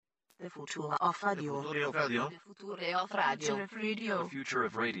The future of radio. The future of radio. The future of radio. The future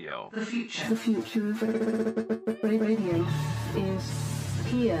of radio. The future. The future of radio is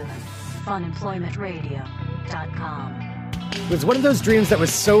here. Funemploymentradio.com. It was one of those dreams that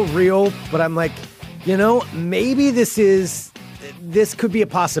was so real, but I'm like, maybe this could be a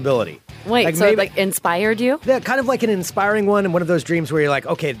possibility. Wait, like so maybe, it like inspired you? Yeah, kind of like an inspiring one, and one of those dreams where you're like,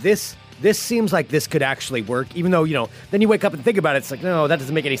 okay, this seems like this could actually work, even though, then you wake up and think about it, it's like, no, that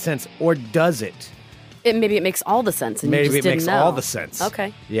doesn't make any sense. Or does it? Maybe it makes all the sense, and maybe you just it didn't makes know. all the sense.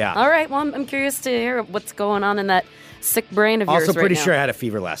 Okay. Yeah. All right, well, I'm curious to hear what's going on in that sick brain of yours Also pretty right sure I now. had a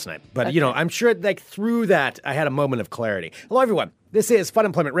fever last night. But, I'm sure through that, I had a moment of clarity. Hello, everyone. This is Fun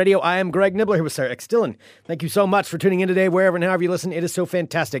Employment Radio. I am Greg Nibbler here with Sarah X. Dillon. Thank you so much for tuning in today, wherever and however you listen. It is so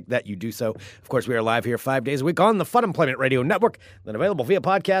fantastic that you do so. Of course, we are live here 5 days a week on the Fun Employment Radio Network, then available via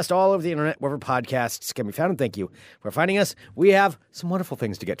podcast all over the internet, wherever podcasts can be found. And thank you for finding us. We have some wonderful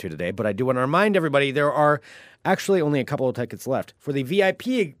things to get to today, but I do want to remind everybody there are actually only a couple of tickets left for the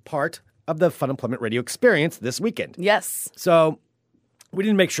VIP part of the Fun Employment Radio Experience this weekend. Yes. So we need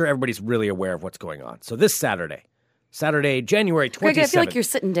to make sure everybody's really aware of what's going on. So this Saturday, January 27th. Greg, I feel like you're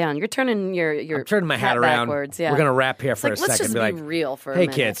sitting down. You're turning I'm turning my hat around. Backwards. Yeah. We're going to wrap here for a let's second. just be like, real for a hey,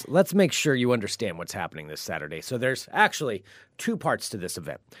 minute. kids, let's make sure you understand what's happening this Saturday. So there's actually two parts to this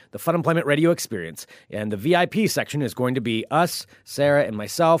event. The Fun Employment Radio Experience. And the VIP section is going to be us, Sarah, and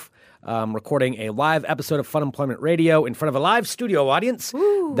myself, recording a live episode of Fun Employment Radio in front of a live studio audience.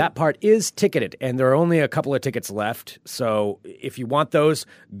 Woo. That part is ticketed, and there are only a couple of tickets left. So if you want those,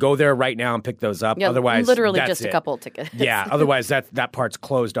 go there right now and pick those up. Yeah, otherwise, literally that's just it. a couple of tickets. Yeah, otherwise that part's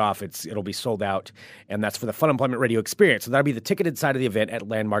closed off. It'll be sold out, and that's for the Fun Employment Radio Experience. So that'll be the ticketed side of the event at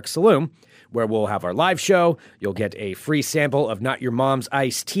Landmark Saloon, where we'll have our live show. You'll get a free sample of Not Your Mom's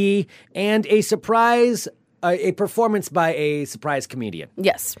Iced Tea and a surprise. A performance by a surprise comedian.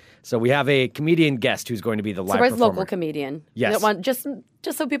 Yes. So we have a comedian guest who's going to be the live Surprise performer. local comedian. Yes. You don't want, just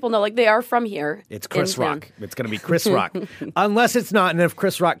so people know, like they are from here. It's Chris in town. Rock. It's going to be Chris Rock. Unless it's not, and if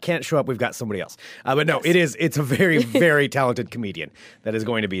Chris Rock can't show up, we've got somebody else. But no, it's a very, very talented comedian that is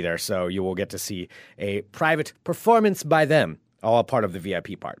going to be there. So you will get to see a private performance by them, all a part of the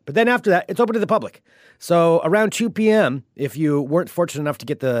VIP part. But then after that, it's open to the public. So around 2 p.m., if you weren't fortunate enough to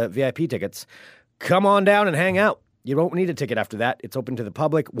get the VIP tickets, come on down and hang out. You don't need a ticket after that. It's open to the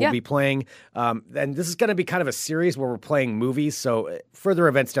public. We'll be playing, and this is going to be kind of a series where we're playing movies. So further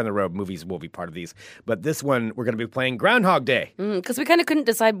events down the road, movies will be part of these. But this one, we're going to be playing Groundhog Day. Because we kind of couldn't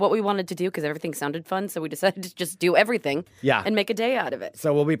decide what we wanted to do because everything sounded fun. So we decided to just do everything and make a day out of it.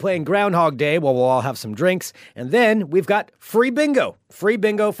 So we'll be playing Groundhog Day while we'll all have some drinks. And then we've got free bingo. Free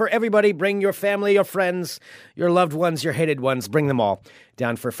bingo for everybody. Bring your family, your friends, your loved ones, your hated ones. Bring them all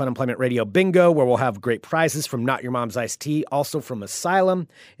down for Fun Employment Radio Bingo, where we'll have great prizes from Not Your Mom's Iced Tea. Also from Asylum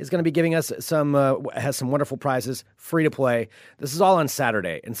is going to be giving us has some wonderful prizes, free to play. This is all on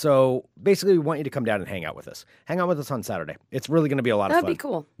Saturday. And so basically we want you to come down and hang out with us. Hang out with us on Saturday. It's really going to be a lot of fun. That'd be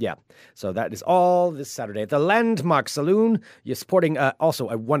cool. Yeah. So that is all this Saturday at the Landmark Saloon. You're supporting also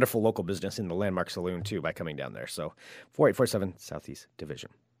a wonderful local business in the Landmark Saloon, too, by coming down there. So 4847 Southeast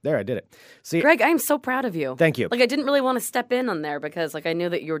Division. There, I did it. See, Greg, I'm so proud of you. Thank you. Like, I didn't really want to step in on there because, like, I knew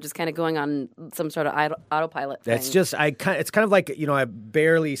that you were just kind of going on some sort of autopilot thing. That's just, it's kind of like, I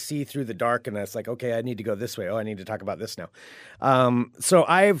barely see through the dark, and it's like, okay, I need to go this way. Oh, I need to talk about this now. So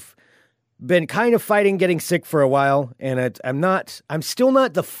I've been kind of fighting getting sick for a while, and I'm still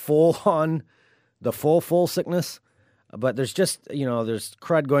not the full sickness, but there's just, there's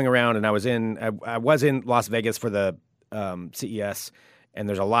crud going around, and I was in Las Vegas for the CES, and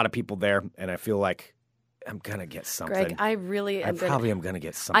there's a lot of people there, and I feel like I'm going to get something. Greg, I really am. I am going to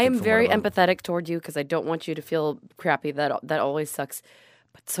get something. I am from very one of them. empathetic toward you because I don't want you to feel crappy. That always sucks.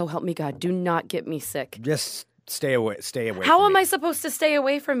 But so help me God, do not get me sick. Just stay away. How from am me. I supposed to stay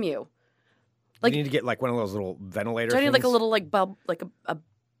away from you? Like, you need to get like one of those little ventilator Do I need things? like a little like bubble, like a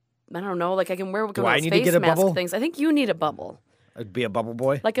I don't know, like I can wear one of I those need to face get a mask bubble? things. I think you need a bubble. I'd be a bubble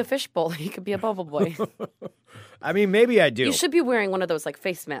boy. Like a fishbowl. You could be a bubble boy. I mean, maybe I do. You should be wearing one of those like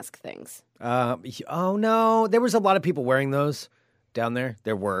face mask things. Oh no, there was a lot of people wearing those down there.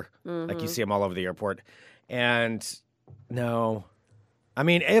 There were, like you see them all over the airport, and no, I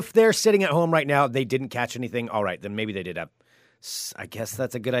mean, if they're sitting at home right now, they didn't catch anything. All right, then maybe they did have. I guess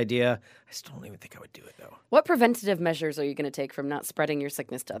that's a good idea. I still don't even think I would do it though. What preventative measures are you going to take from not spreading your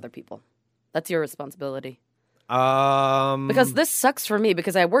sickness to other people? That's your responsibility. Because this sucks for me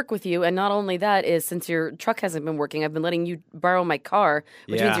because I work with you, and not only that is since your truck hasn't been working, I've been letting you borrow my car,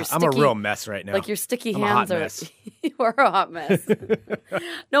 which means you're sticky. I'm a real mess right now. Like your sticky I'm hands a hot are. mess. You are a hot mess.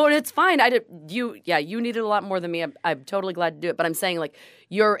 No, and it's fine. You needed a lot more than me. I'm totally glad to do it, but I'm saying like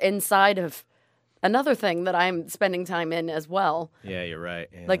you're inside of another thing that I'm spending time in as well. Yeah, you're right.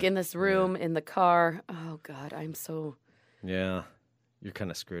 Yeah. Like in this room, in the car. Oh God, I'm so. Yeah. You're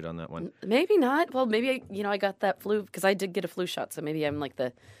kind of screwed on that one. Maybe not. Well, maybe I got that flu because I did get a flu shot, so maybe I'm like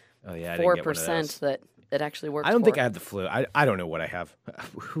the 4% that actually works. I don't think I have the flu. I don't know what I have.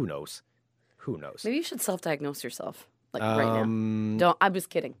 Who knows? Maybe you should self-diagnose yourself, like right now. Don't. I'm just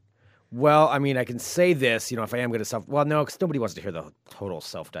kidding. Well, I mean, I can say this. If I am going to well, no, because nobody wants to hear the total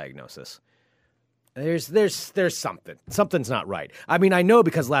self-diagnosis. There's something. Something's not right. I mean, I know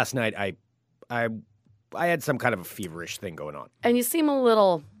because last night I had some kind of a feverish thing going on. And you seem a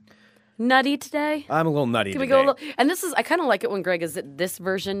little nutty today. I'm a little nutty today. Can we go a little? And I kind of like it when Greg is this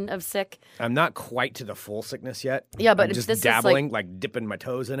version of sick. I'm not quite to the full sickness yet. Yeah, but I'm just this dabbling, is like dipping my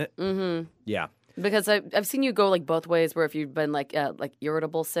toes in it. Mm-hmm. Yeah. Because I've seen you go like both ways, where if you've been like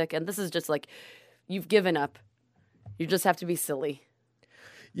irritable sick, and this is just like you've given up. You just have to be silly.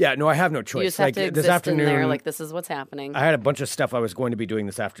 Yeah, no, I have no choice. You just have to exist this afternoon, in there, like this is what's happening. I had a bunch of stuff I was going to be doing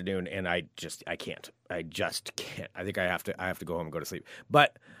this afternoon, and I can't. I just can't. I think I have to go home and go to sleep.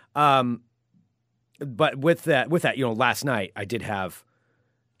 But with that, last night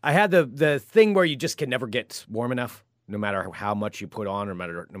I had the thing where you just can never get warm enough, no matter how much you put on, or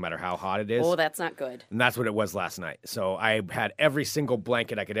no matter how hot it is. Oh, that's not good. And that's what it was last night. So I had every single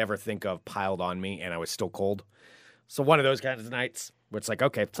blanket I could ever think of piled on me, and I was still cold. So one of those kinds of nights where it's like,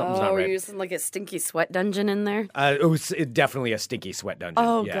 okay, something's not right. Oh, were you using like a stinky sweat dungeon in there? It was definitely a stinky sweat dungeon.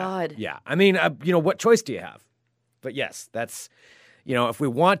 Oh, yeah. God. Yeah. I mean, what choice do you have? But yes, that's, if we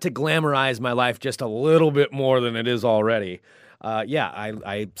want to glamorize my life just a little bit more than it is already,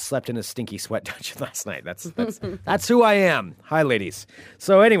 I slept in a stinky sweat dungeon last night. That's who I am. Hi, ladies.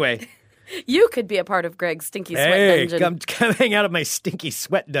 So anyway. You could be a part of Greg's stinky sweat dungeon. Come hang out of my stinky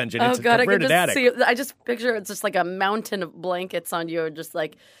sweat dungeon. Oh, it's God, a I can converted just attic. see it. I just picture it's just like a mountain of blankets on you, just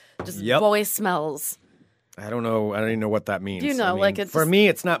boy smells. I don't know. I don't even know what that means. It's for me,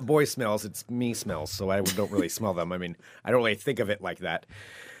 it's not boy smells; it's me smells. So I don't really smell them. I mean, I don't really think of it like that.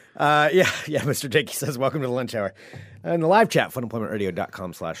 Mr. Jakey says, welcome to the lunch hour. And the live chat,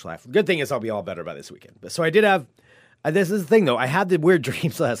 funemploymentradio.com/live. Good thing is I'll be all better by this weekend. So I did have, this is the thing though, I had the weird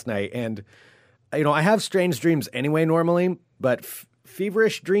dreams last night, and, I have strange dreams anyway normally, but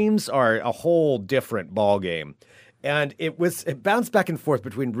feverish dreams are a whole different ball game. And it bounced back and forth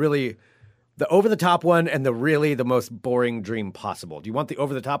between really the over-the-top one and the most boring dream possible. Do you want the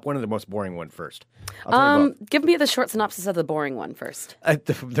over-the-top one or the most boring one first? I'll tell you both. Give me the short synopsis of the boring one first.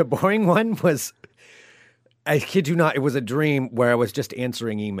 The boring one was, I kid you not, it was a dream where I was just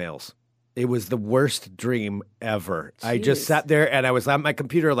answering emails. It was the worst dream ever. Jeez. I just sat there and I was on my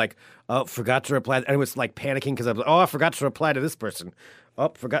computer like, oh, forgot to reply. And I was like panicking because I was like, oh, I forgot to reply to this person.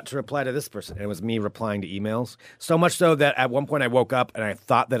 Oh, forgot to reply to this person. And it was me replying to emails. So much so that at one point I woke up and I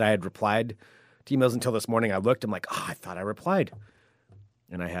thought that I had replied to emails until this morning. I looked, I'm like, oh, I thought I replied.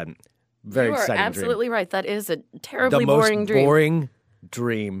 And I hadn't. Very exciting dream. You are absolutely right. That is a terribly boring dream. The most boring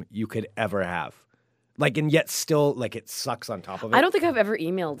dream you could ever have. And yet still, it sucks on top of it. I don't think I've ever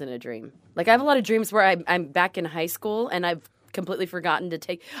emailed in a dream. I have a lot of dreams where I'm back in high school and I've completely forgotten to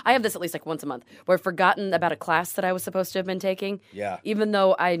take. I have this at least once a month where I've forgotten about a class that I was supposed to have been taking. Yeah. Even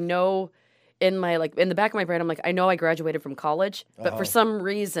though I know in my in the back of my brain, I'm like, I know I graduated from college, but for some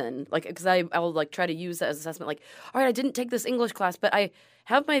reason, because I will try to use that as assessment. All right, I didn't take this English class, but I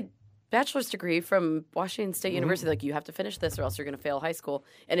have my bachelor's degree from Washington State University. You have to finish this or else you're going to fail high school.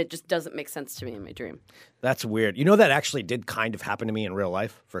 And it just doesn't make sense to me in my dream. That's weird. That actually did kind of happen to me in real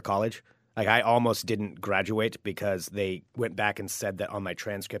life for college. I almost didn't graduate because they went back and said that on my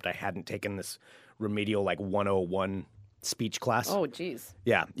transcript I hadn't taken this remedial 101 speech class. Oh, geez.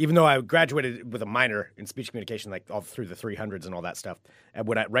 Yeah. Even though I graduated with a minor in speech communication, all through the 300s and all that stuff. And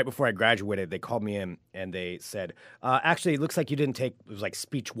right before I graduated, they called me in and they said, actually, it looks like you didn't take, it was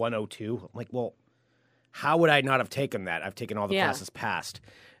speech 102. I'm like, well, how would I not have taken that? I've taken all the classes past.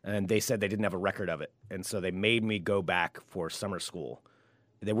 And they said they didn't have a record of it. And so they made me go back for summer school.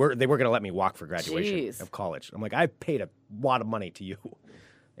 They were going to let me walk for graduation of college. I'm like, I paid a lot of money to you.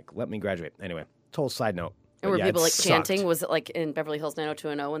 Let me graduate. Anyway, total side note. And were people chanting? Was it in Beverly Hills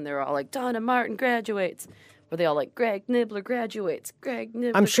 90210 and they were all Donna Martin graduates? Were they all Greg Nibbler graduates? Greg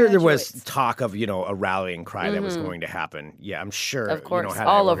Nibbler I'm sure graduates. There was talk of, a rallying cry that was going to happen. Yeah, I'm sure. Of course, how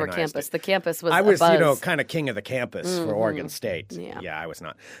all over campus. The campus was I was, a buzz. kind of king of the campus for Oregon State. Yeah, I was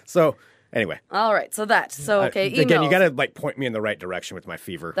not. So Anyway. All right, so okay, emails. Again, you got to like point me in the right direction with my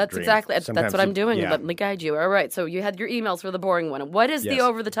fever. That's dream. exactly. Sometimes that's what I'm doing. Yeah. Let me guide you. All right, so you had your emails for the boring one. What is the Yes.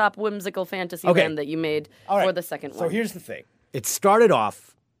 over-the-top whimsical fantasy Okay. land that you made All right. for the second one? So here's the thing. It started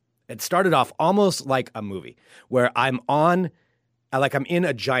off almost like a movie where I'm in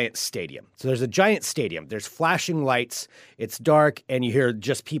a giant stadium. So there's a giant stadium. There's flashing lights. It's dark, and you hear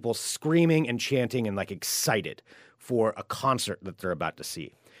just people screaming and chanting and like excited for a concert that they're about to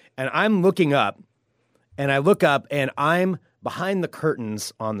see. And I'm looking up, and I look up, and I'm behind the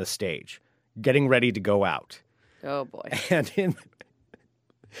curtains on the stage, getting ready to go out. Oh boy! And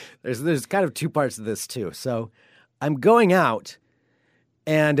there's kind of two parts of this too. So I'm going out.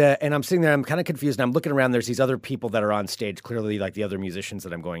 And I'm sitting there, I'm kind of confused, and I'm looking around, there's these other people that are on stage, clearly like the other musicians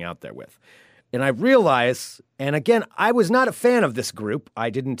that I'm going out there with. And I realize, and again, I was not a fan of this group. I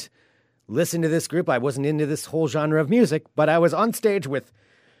didn't listen to this group. I wasn't into this whole genre of music, but I was on stage with,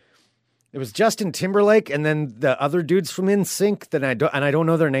 it was Justin Timberlake and then the other dudes from NSYNC that I don't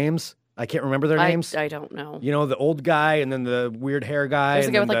know their names. I can't remember their names. I don't know. You know, the old guy and then the weird hair guy. There's a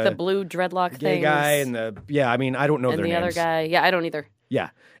and guy then with like the blue dreadlock gay things. guy and I don't know and their the names. other guy. Yeah, I don't either.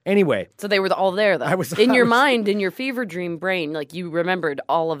 Yeah. Anyway. So they were all there, though. In your mind, in your fever dream brain, like you remembered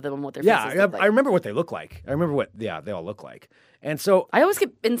all of them and what their faces looked like. I remember what they look like. I remember what they all look like. And so I always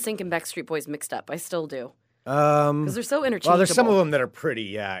get NSYNC and Backstreet Boys mixed up. I still do. Because they're so interchangeable. Well, there's some of them that are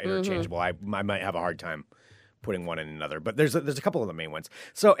pretty, interchangeable. I might have a hard time putting one in another, but there's a couple of the main ones.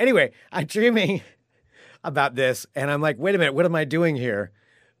 So anyway, I'm dreaming about this, and I'm like, wait a minute, what am I doing here?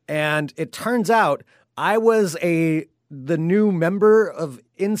 And it turns out I was the new member of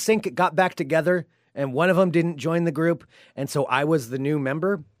NSYNC. It got back together, and one of them didn't join the group, and so I was the new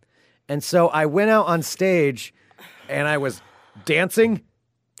member. And so I went out on stage, and I was dancing,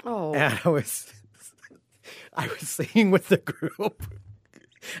 and I was singing with the group.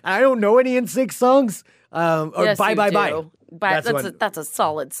 I don't know any NSYNC songs. Or yes, Bye you Bye do. Bye. That's a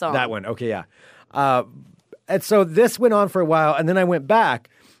solid song. That one. Okay, yeah. And so this went on for a while, and then I went back.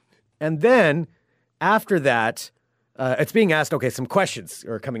 And then after that, it's being asked, okay, some questions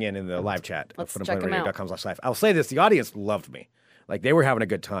are coming in the live chat. Let's check them out. FootUpOnPlayRadio.com/live. I'll say this, the audience loved me. Like, they were having a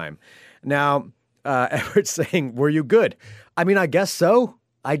good time. Now, Everett's saying, were you good? I mean, I guess so.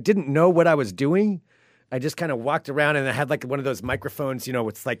 I didn't know what I was doing. I just kind of walked around, and I had like one of those microphones,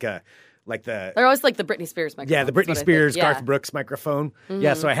 it's like the... They're always like the Britney Spears microphone. Yeah, the Britney Spears, Garth Brooks microphone. Mm-hmm.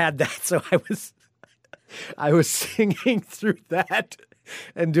 Yeah, so I had that. So I was singing through that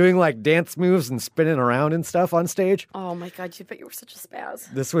and doing like dance moves and spinning around and stuff on stage. Oh my God, you bet you were such a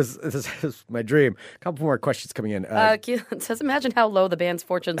spaz. This was my dream. A couple more questions coming in. It says, imagine how low the band's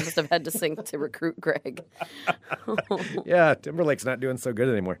fortunes must have had to sink to recruit Greg. Yeah, Timberlake's not doing so good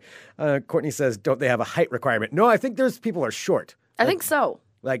anymore. Courtney says, don't they have a height requirement? No, I think people are short. I think so.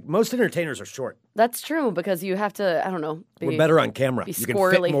 Like, most entertainers are short. That's true, because you have to, I don't know. We're better on camera. You can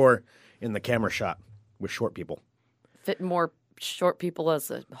fit more in the camera shot with short people. Fit more short people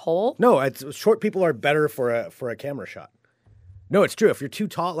as a whole? No, short people are better for a camera shot. No, it's true. If you're too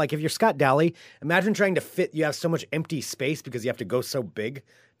tall, like if you're Scott Daly, imagine trying to fit, you have so much empty space because you have to go so big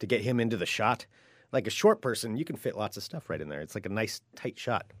to get him into the shot. Like a short person, you can fit lots of stuff right in there. It's like a nice, tight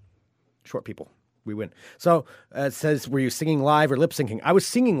shot. Short people. We win. So it says, were you singing live or lip syncing? I was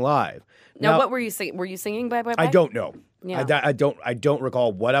singing live. Now, what were you singing? Were you singing Bye Bye Bye? I don't know. Yeah. I don't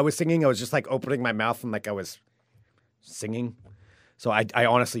recall what I was singing. I was just like opening my mouth and like I was singing. So I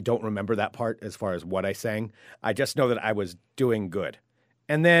honestly don't remember that part as far as what I sang. I just know that I was doing good.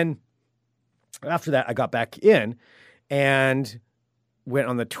 And then after that, I got back in and went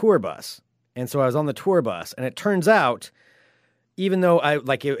on the tour bus. And so I was on the tour bus, and it turns out, even though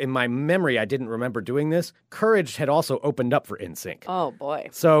in my memory I didn't remember doing this, Courage had also opened up for NSYNC. Oh boy!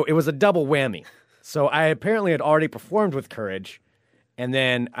 So it was a double whammy. So I apparently had already performed with Courage, and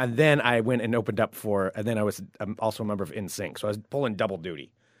then I went and opened up and then I was also a member of NSYNC. So I was pulling double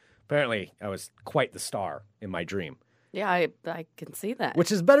duty. Apparently, I was quite the star in my dream. Yeah, I can see that.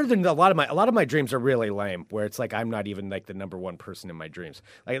 Which is better than a lot of my dreams are really lame, where it's like I'm not even like the number one person in my dreams.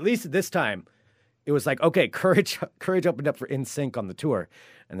 Like at least this time. It was like, okay, Courage opened up for NSYNC on the tour,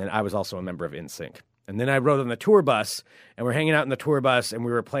 and then I was also a member of NSYNC. And then I rode on the tour bus, and we're hanging out in the tour bus, and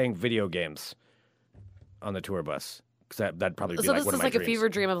we were playing video games on the tour bus. Because that'd probably be like one of my dreams. So this is like a fever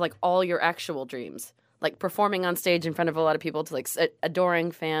dream of like all your actual dreams. Like performing on stage in front of a lot of people to like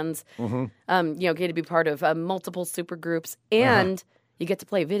adoring fans. Mm-hmm. Get to be part of multiple super groups, and you get to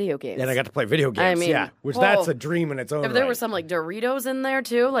play video games. And I got to play video games, I mean, that's a dream in its own If there were some like Doritos in there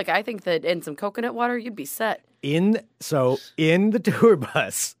too, like I think that and some coconut water, you'd be set. In the tour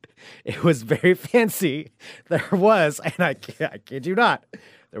bus, it was very fancy. There was, and I kid you not,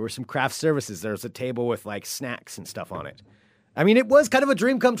 There were some craft services. There was a table with like snacks and stuff on it. I mean, it was kind of a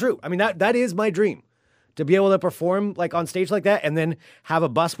dream come true. I mean, that is my dream. To be able to perform like on stage like that and then have a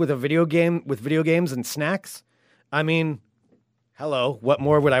bus with a video games and snacks. I mean, hello, what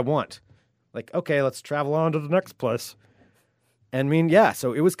more would I want? Like, okay, let's travel on to the next place. And I mean, yeah,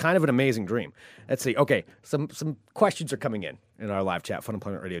 so it was kind of an amazing dream. Let's see. Okay, some questions are coming in our live chat,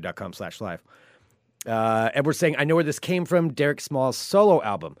 funemploymentradio.com/live. Edward's saying, I know where this came from, Derek Small's solo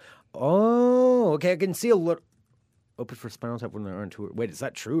album. Oh, okay, I can see a little... Open for Spinal Tap when they're on tour. Wait, is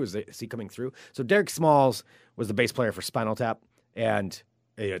that true? Is he coming through? So Derek Smalls was the bass player for Spinal Tap, and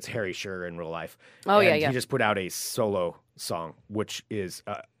it's Harry Shearer in real life. Oh, and yeah. He just put out a solo song, which is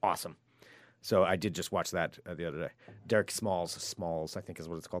awesome. So I did just watch that the other day. Derek Smalls, I think is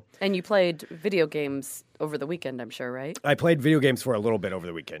what it's called. And you played video games over the weekend, I'm sure, right? I played video games for a little bit over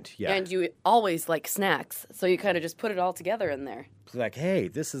the weekend, yeah. And you always like snacks, so you kind of just put it all together in there. It's like, hey,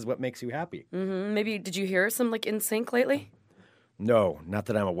 this is what makes you happy. Mm-hmm. Maybe, did you hear some like NSYNC lately? No, not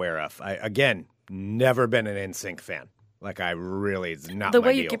that I'm aware of. Again, never been an NSYNC fan. Like, it's not the my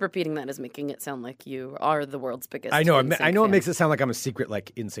way you deal. keep repeating that is making it sound like you are the world's biggest I know. NSYNC I know fan. it makes it sound like I'm a secret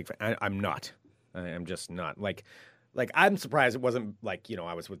like NSYNC fan. I'm not. I'm just not. Like I'm surprised it wasn't like,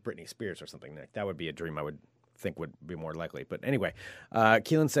 I was with Britney Spears or something. Like, that would be a dream I would think would be more likely. But anyway,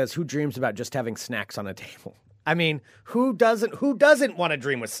 Keelan says, who dreams about just having snacks on a table? I mean, who doesn't want to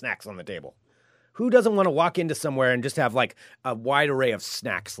dream with snacks on the table? Who doesn't want to walk into somewhere and just have like a wide array of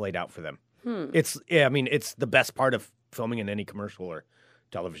snacks laid out for them? It's the best part of filming in any commercial or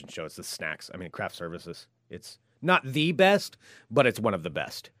television show. It's the snacks. I mean, craft services. It's not the best, but it's one of the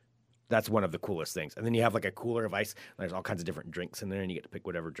best. That's one of the coolest things. And then you have like a cooler of ice. There's all kinds of different drinks in there, and you get to pick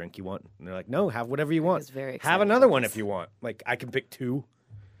whatever drink you want. And they're like, no, have whatever you want. It's very have exciting another about one this. if you want. Like, I can pick 2.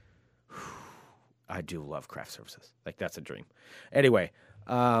 I do love craft services. Like, that's a dream. Anyway,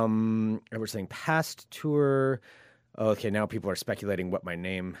 we're saying past tour. Okay, now people are speculating what my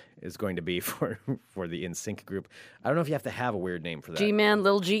name is going to be for the NSYNC group. I don't know if you have to have a weird name for that. G-Man,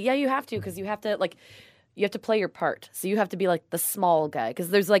 Lil G. Yeah, you have to, because you have to play your part. So you have to be like the small guy,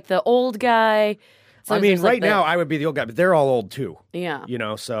 because there's like the old guy. I mean, right now I would be the old guy, but they're all old too. Yeah.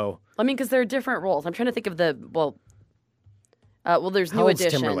 So. I mean, because there are different roles. I'm trying to think of there's How New old's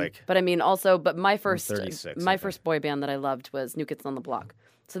Edition. Timberlake? But I mean, also, my 36, first boy band that I loved was New Kids on the Block.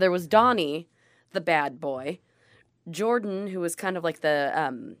 So there was Donnie, the bad boy, Jordan, who was kind of like the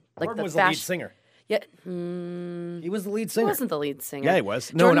Jordan was the lead singer. Yeah, He was the lead he singer. wasn't the lead singer. Yeah, he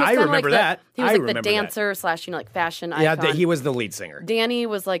was. No, Jordan and I kinda remember like that. He was I like the remember that. dancer / fashion Yeah, icon. he was the lead singer. Danny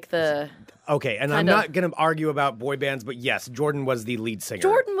was like the. Okay, and I'm Kind of. not going to argue about boy bands, but yes, Jordan was the lead singer.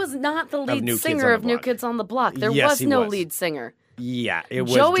 Jordan was not the lead New Kids singer on the of New Block. Kids on the Block. There Yes, was he no was. lead singer. Yeah, it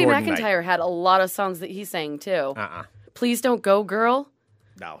was Joey Jordan McIntyre Knight. had a lot of songs that he sang too. Uh-uh. Please Don't Go, Girl.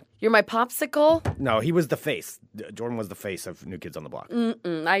 No. You're My Popsicle. No, he was the face. Jordan was the face of New Kids on the Block.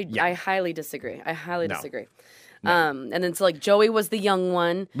 I highly disagree. I highly No. disagree. And then so like Joey was the young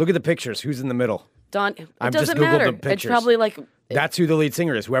one. Look at the pictures. Who's in the middle? Don. It I've just doesn't Googled matter. the It's pictures. probably like That's who the lead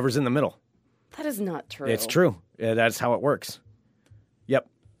singer is, whoever's in the middle. that is not true. It's true. Yeah, that's how it works. Yep.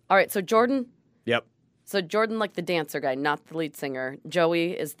 All right, so Jordan. Yep. So Jordan, like the dancer guy, not the lead singer.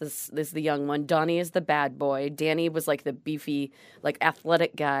 Joey is the young one. Donnie is the bad boy. Danny was like the beefy, like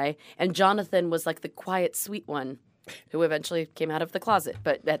athletic guy, and Jonathan was like the quiet, sweet one, who eventually came out of the closet.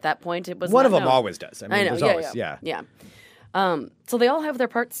 But at that point, it was One not of them known. always does. I mean, I know. there's Yeah, always, yeah. So they all have their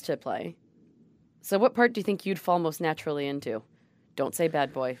parts to play. So what part do you think you'd fall most naturally into? Don't say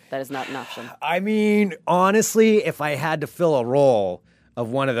bad boy. That is not an option. I mean, honestly, if I had to fill a role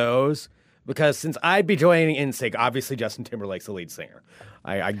of one of those, because since I'd be joining NSYNC, obviously Justin Timberlake's the lead singer.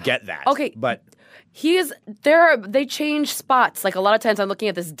 I get that. Okay. But He is there. They change spots. Like a lot of times, I'm looking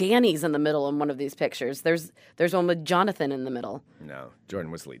at this. Danny's in the middle in one of these pictures. There's one with Jonathan in the middle. no,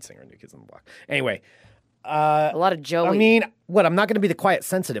 Jordan was the lead singer in New Kids on the Block. Anyway, A lot of Joey. I mean, I'm not going to be the quiet,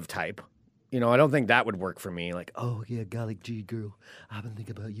 sensitive type. I don't think that would work for me. Like, oh, yeah, golly gee, girl, I've been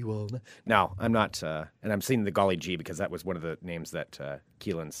thinking about you all night. No, I'm not. And I'm seeing the golly gee because that was one of the names that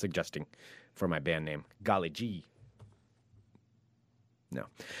Keelan's suggesting for my band name. Golly gee. No.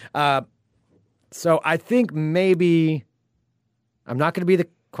 So I think maybe I'm not going to be the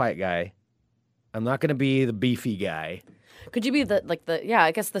quiet guy. I'm not going to be the beefy guy. could you be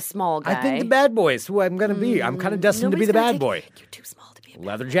I guess the small guy? I think the bad boy is who I'm going to be. I'm kind of destined to be the bad boy. You're too small to be a bad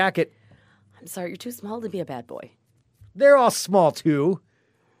Leather jacket. I'm sorry, you're too small to be a bad boy. They're all small too.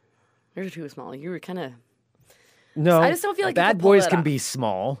 You're too small. You were kind of. No, I just don't feel like you bad could pull boys it can off. be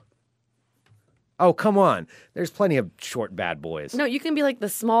small. Oh, come on. There's plenty of short bad boys. No, you can be like the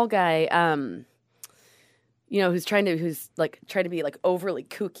small guy. who's trying to be like overly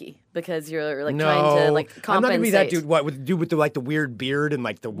kooky because you're like No, trying to like compensate. I'm not gonna be that dude. What with the weird beard and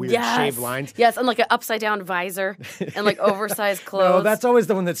like the weird shaved lines? Yes, and like an upside down visor and like oversized clothes. No, that's always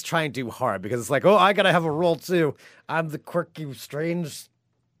the one that's trying too hard because it's like, oh, I gotta have a role too. I'm the quirky, strange,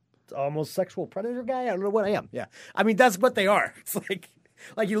 almost sexual predator guy. I don't know what I am. Yeah, I mean that's what they are. It's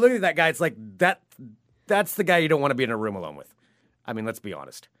like you look at that guy. It's like that's the guy you don't want to be in a room alone with. I mean, let's be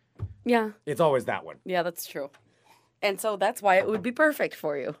honest. Yeah. It's always that one. Yeah, that's true. And so that's why it would be perfect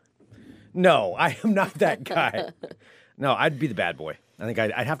for you. No, I am not that guy. No, I'd be the bad boy. I think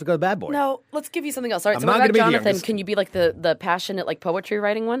I'd have to go the bad boy. No, let's give you something else. All right, I'm so not what gonna about be the Jonathan? youngest. Can you be like the passionate like poetry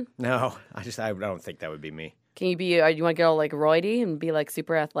writing one? No, I don't think that would be me. Can you be, you want to get all like roidy and be like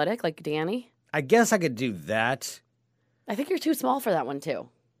super athletic like Danny? I guess I could do that. I think you're too small for that one too.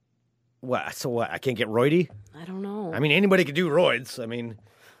 What? So what? I can't get roidy? I don't know. I mean, anybody could do roids. I mean,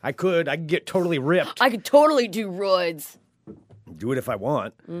 I could get totally ripped. I could totally do roids. Do it if I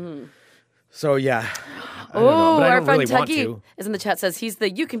want. Mm-hmm. So yeah. I don't know, Oh, but I our don't friend really want Tuggy to. is in the chat, says he's the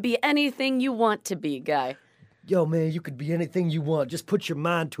you can be anything you want to be guy. Yo, man, you could be anything you want. Just put your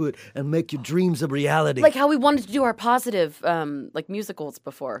mind to it and make your dreams a reality. Like how we wanted to do our positive like musicals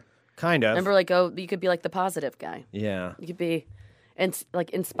before. Kind of. Remember, like, oh, you could be like the positive guy. Yeah. You could be like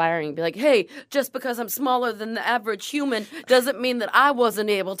inspiring. Be like, hey, just because I'm smaller than the average human doesn't mean that I wasn't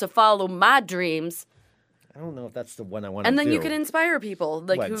able to follow my dreams. I don't know if that's the one I want to do. And then you can inspire people.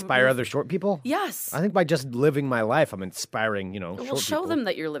 Like, inspire other short people? Yes. I think by just living my life, I'm inspiring, short Well, show people. them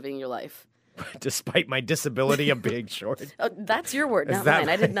that you're living your life. Despite my disability of being short. Oh, that's your word, not that mine.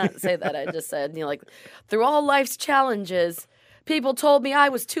 I did not say that. I just said, like, through all life's challenges, people told me I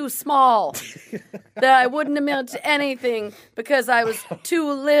was too small, that I wouldn't amount to anything because I was too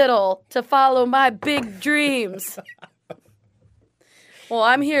little to follow my big dreams. Well,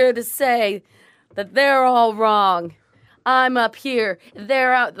 I'm here to say that they're all wrong. I'm up here,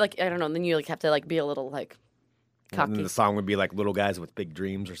 they're out. Like, I don't know. And then you like have to like be a little like cocky. And then the song would be like Little Guys with Big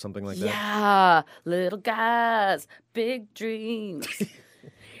Dreams or something like that. Yeah, little guys, big dreams.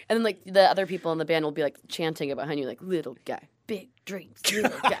 And then like the other people in the band will be like chanting it behind you, like little guy, big dreams. Little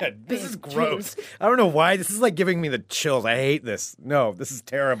guy, God, big this is gross. dreams. I don't know why. This is like giving me the chills. I hate this. No, this is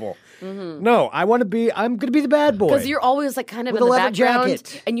terrible. No, I'm going to be the bad boy. Because you're always like kind of With in a the leather background,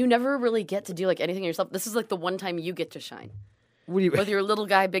 jacket. and you never really get to do like anything yourself. This is like the one time you get to shine What do you, with your little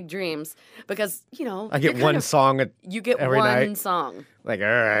guy, big dreams, because I get one song You get every one night. song. Like, all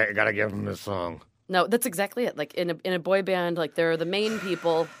right, I got to give him this song. No, that's exactly it. Like in a boy band, like there are the main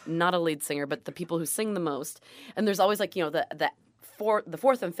people, not a lead singer, but the people who sing the most. And there's always like the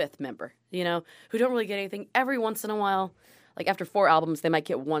fourth and fifth member, who don't really get anything. Every once in a while, like after 4 albums, they might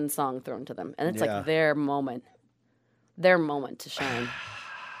get one song thrown to them, and it's like their moment to shine.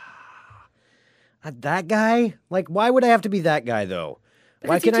 That guy? Like, why would I have to be that guy though?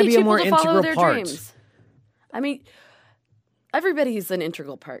 Why Because you can't I teach be a people more to follow integral their part? dreams. I mean, everybody's an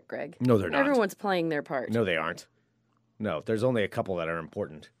integral part, Greg. No, they're not. Everyone's playing their part. No, they aren't. No, there's only a couple that are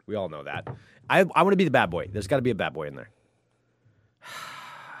important. We all know that. I want to be the bad boy. There's got to be a bad boy in there.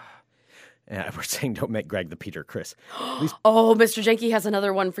 Yeah, we're saying don't make Greg the Peter Chris. Oh, Mr. Jenke has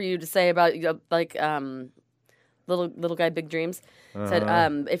another one for you to say about little guy, big dreams. Said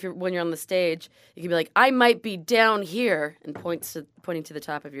when you're on the stage, you can be like, I might be down here, and pointing to the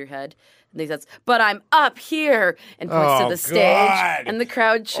top of your head, and he says, but I'm up here, and points to the stage, God. and the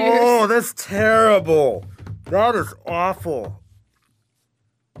crowd cheers. Oh, that's terrible. That is awful.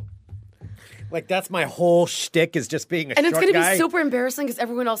 Like, that's my whole shtick is just being a And it's short going to guy. be super embarrassing because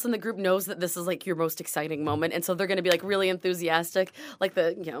everyone else in the group knows that this is like your most exciting moment, and so they're going to be like really enthusiastic, like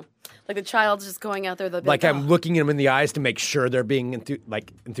the child's just going out there. They'll be Like, oh. I'm looking them in the eyes to make sure they're being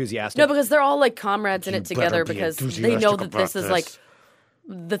enthusiastic. No, because they're all like comrades in You it together better be because they enthusiastic know that about this is like this.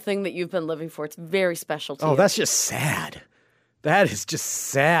 the thing that you've been living for. It's very special to you. Oh, that's just sad. That is just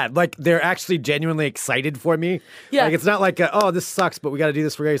sad. Like, they're actually genuinely excited for me. Yeah. Like, it's not like, oh, this sucks, but we got to do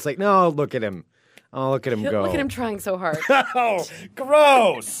this for you. It's like, no, look at him. Oh, look at him go. Look at him trying so hard. Oh,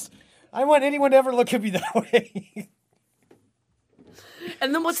 gross. I want anyone to ever look at me that way.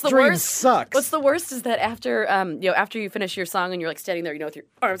 And then what's the Dream worst? sucks. What's the worst is that after after you finish your song and you're like standing there, with your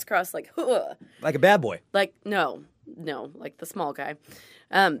arms crossed, like, huh, Like a bad boy. like no, like the small guy.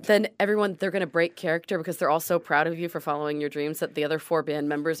 Then everyone they're gonna break character because they're all so proud of you for following your dreams that the other 4 band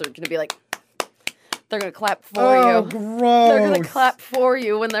members are gonna be like, they're gonna clap for you. Gross. They're gonna clap for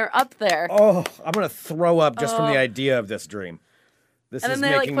you when they're up there. Oh, I'm going to throw up just from the idea of this dream. This And is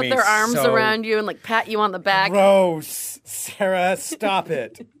then they like making put me their arms so around you and like pat you on the back. Gross. Sarah, stop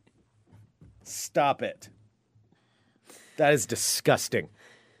it. Stop it. That is disgusting.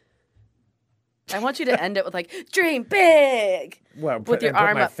 I want you to end it with like, dream big. Well, with your put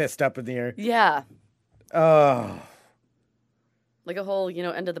arm my up. fist up in the air. Yeah. Oh. Like a whole,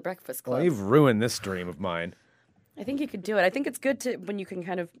 end of the Breakfast Club. Well, you've ruined this dream of mine. I think you could do it. I think it's good to when you can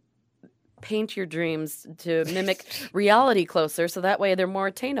kind of paint your dreams to mimic reality closer so that way they're more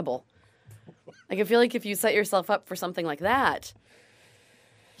attainable. Like, I feel like if you set yourself up for something like that,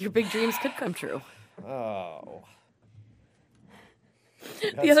 your big dreams could come true. Oh.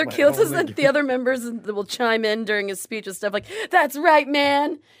 The other cute is that the other members will chime in during his speech and stuff like, "That's right,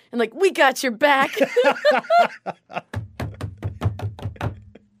 man," and like, "We got your back."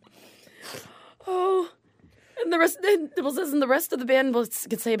 Oh, and the rest of the band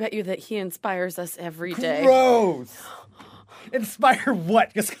can say about you that he inspires us every day. Gross. Inspire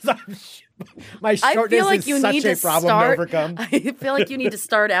what? Just because my shortness is such a problem to overcome. I feel like you need to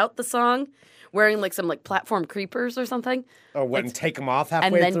start out the song wearing like some like platform creepers or something. Oh, what? And take them off halfway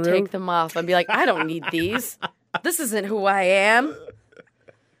through? And then take them off and be like, I don't need these. This isn't who I am.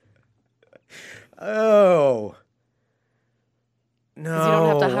 Oh. No. Because you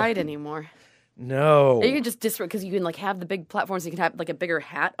don't have to hide anymore. No. Or you can just because you can like have the big platforms. You can have like a bigger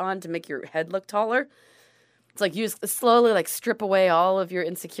hat on to make your head look taller. It's like you just slowly like strip away all of your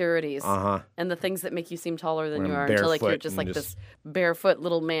insecurities and the things that make you seem taller than you are until like you're just like this barefoot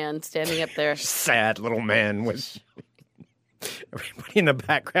little man standing up there. Sad little man with everybody in the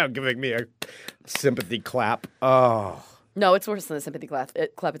background giving me a sympathy clap. Oh. No, it's worse than a sympathy clap.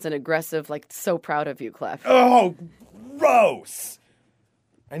 It's an aggressive, like, so proud of you clap. Oh, gross.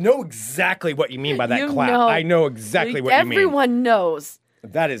 I know exactly what you mean by that clap. I know exactly what you mean. Everyone knows.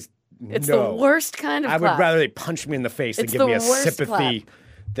 That is It's the worst kind of clap. I would rather they punch me in the face than give me a sympathy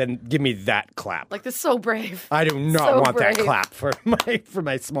than give me that clap. Like, this is so brave. I do not want that clap for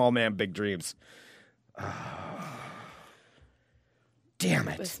my small man big dreams. Damn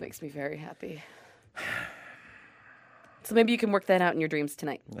it. This makes me very happy. So maybe you can work that out in your dreams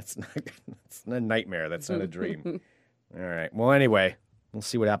tonight. That's a nightmare. That's not a dream. All right. Well, anyway, we'll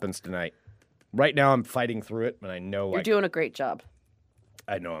see what happens tonight. Right now, I'm fighting through it, but I know you're doing a great job.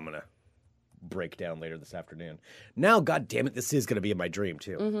 I know I'm gonna break down later this afternoon. Now, God damn it, this is gonna be in my dream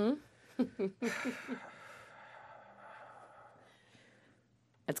too.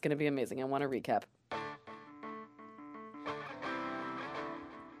 It's gonna be amazing. I want to recap.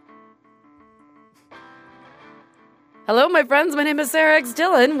 Hello, my friends. My name is Sarah X.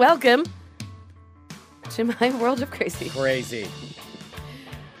 Dillon. Welcome to my world of crazy. Crazy.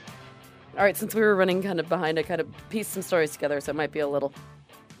 All right, since we were running kind of behind, I kind of pieced some stories together, so it might be a little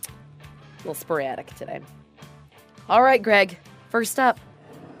sporadic today. All right, Greg. First up.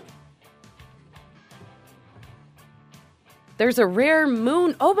 There's a rare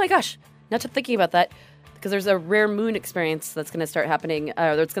moon. Oh my gosh. Not thinking about that. Because there's a rare moon experience that's going to start happening.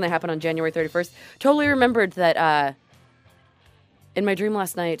 That's going to happen on January 31st. Totally remembered that in my dream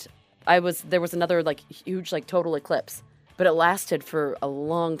last night, there was another like huge like total eclipse, but it lasted for a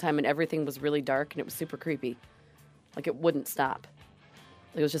long time and everything was really dark and it was super creepy. Like it wouldn't stop.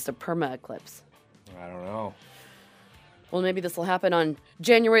 It was just a perma eclipse. I don't know. Well, maybe this will happen on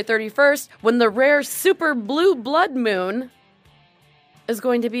January 31st when the rare super blue blood moon is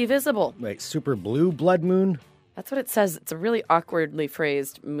going to be visible. Wait, super blue blood moon? That's what it says. It's a really awkwardly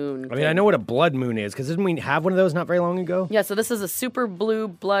phrased moon. I mean, I know what a blood moon is, because didn't we have one of those not very long ago? Yeah, so this is a super blue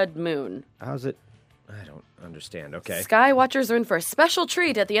blood moon. How's it? I don't understand. Okay. Sky watchers are in for a special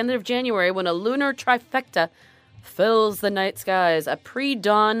treat at the end of January when a lunar trifecta fills the night skies. A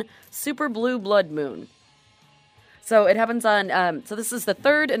pre-dawn super blue blood moon. So it happens on, so this is the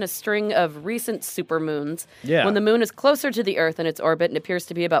third in a string of recent supermoons. Yeah. When the moon is closer to the Earth in its orbit and appears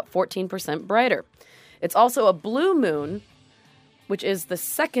to be about 14% brighter. It's also a blue moon, which is the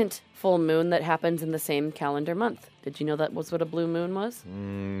second full moon that happens in the same calendar month. Did you know that was what a blue moon was?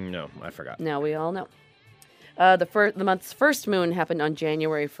 No, I forgot. Now we all know. The month's first moon happened on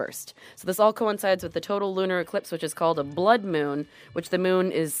January 1st. So this all coincides with the total lunar eclipse, which is called a blood moon, which the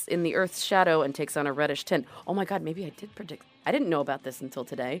moon is in the Earth's shadow and takes on a reddish tint. Oh my God, maybe I did predict. I didn't know about this until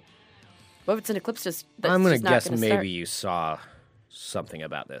today. What if it's an eclipse I'm going to guess maybe you saw something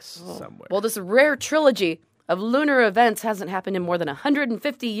about this somewhere. Well, this rare trilogy of lunar events hasn't happened in more than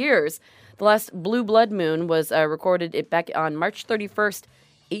 150 years. The last blue blood moon was recorded back on March 31st,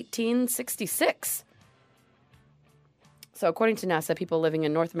 1866. So according to NASA, people living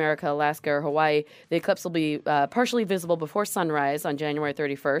in North America, Alaska, or Hawaii, the eclipse will be partially visible before sunrise on January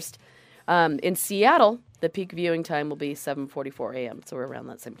 31st. In Seattle, the peak viewing time will be 7:44 a.m., so we're around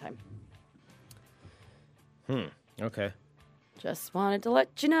that same time. Okay. Just wanted to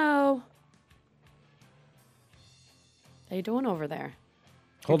let you know. How you doing over there?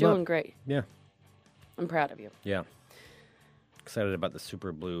 You're doing great. Yeah. I'm proud of you. Yeah. Excited about the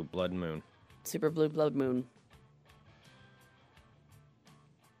super blue blood moon. Super blue blood moon.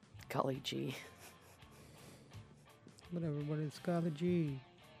 Golly gee. Whatever, what is Golly G?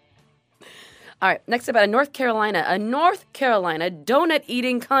 All right, next about North Carolina. A North Carolina donut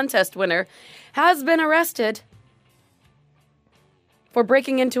eating contest winner has been arrested for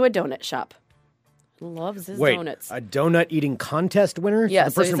breaking into a donut shop. Loves his donuts. A donut eating contest winner? Yeah,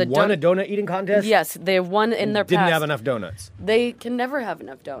 so the person won a donut eating contest? Yes, they won in their Didn't past. have enough donuts. They can never have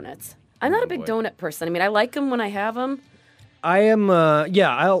enough donuts. I'm not a big donut person. I mean, I like them when I have them. I am,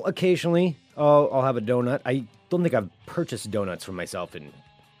 I'll occasionally, I'll have a donut. I don't think I've purchased donuts for myself in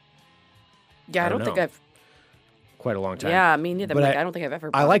Yeah, I don't think I've. quite a long time. Yeah, me neither. But I don't think I've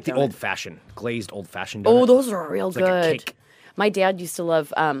ever. I bought like a the donut. old-fashioned, glazed old-fashioned donut. Oh, those are real It's good. like a cake. My dad used to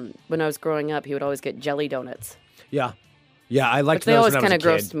love. When I was growing up, he would always get jelly donuts. Yeah. Yeah, I liked But they those always when I was kind a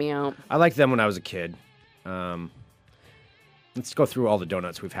of kid. grossed me out. I liked them when I was a kid. Let's go through all the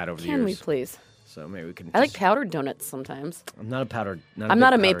donuts we've had over the years. Can we please? So maybe we can. I like just- powdered donuts sometimes. I'm not a powdered. I'm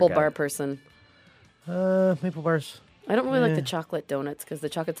not a big maple powdered bar guy. person. Maple bars. I don't really like the chocolate donuts because the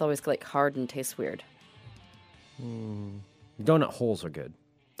chocolate's always like hard and tastes weird. Donut holes are good.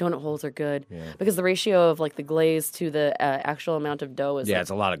 Donut holes are good Yeah. because the ratio of like the glaze to the actual amount of dough is Yeah, like, it's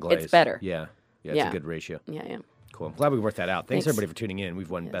a lot of glaze. It's better. Yeah, it's Yeah. a good ratio. Yeah. Cool. I'm glad we worked that out. Thanks Thanks. everybody for tuning in. We've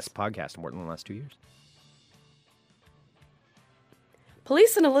won Best Podcast Award in the last 2 years.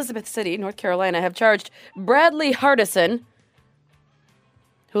 Police in Elizabeth City, North Carolina, have charged Bradley Hardison,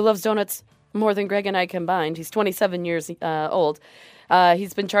 who loves donuts more than Greg and I combined. He's 27 years old.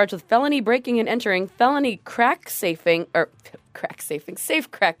 He's been charged with felony breaking and entering, felony safe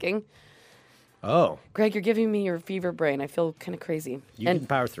cracking. Oh, Greg, you're giving me your fever brain. I feel kind of crazy. you can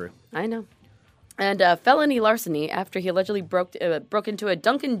power through. I know. And felony larceny after he allegedly broke into a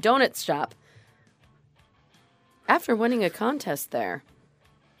Dunkin' Donuts shop after winning a contest there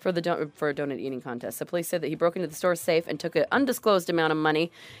for a donut eating contest. The police said that he broke into the store safe and took an undisclosed amount of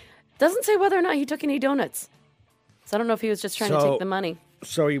money. Doesn't say whether or not he took any donuts. So I don't know if he was just trying to take the money.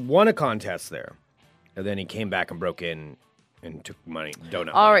 So he won a contest there, and then he came back and broke in and took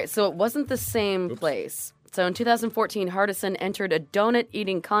donut All money. right, so it wasn't the same place. So in 2014, Hardison entered a donut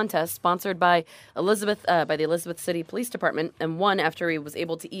eating contest sponsored by the Elizabeth City Police Department and won after he was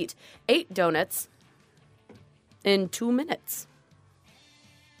able to eat 8 donuts in 2 minutes.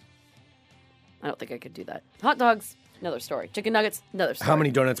 I don't think I could do that. Hot dogs, another story. Chicken nuggets, another story. How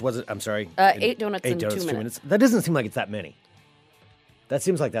many donuts was it? I'm sorry. 8 donuts in 2 donuts, 2 minutes. minutes. That doesn't seem like it's that many. That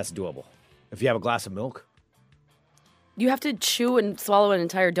seems like that's doable. If you have a glass of milk. You have to chew and swallow an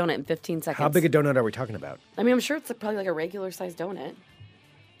entire donut in 15 seconds. How big a donut are we talking about? I mean, I'm sure it's probably like a regular sized donut.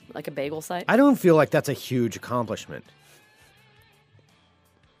 Like a bagel size. I don't feel like that's a huge accomplishment.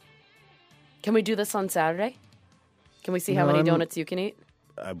 Can we do this on Saturday? Can we see how many donuts you can eat?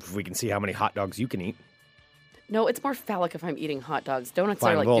 If we can see how many hot dogs you can eat. No, it's more phallic if I'm eating hot dogs. Donuts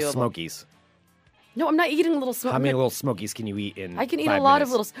Fine, are like little doable. Smokies. No, I'm not eating little smokies. How many little Smokies can you eat in I can eat 5 a lot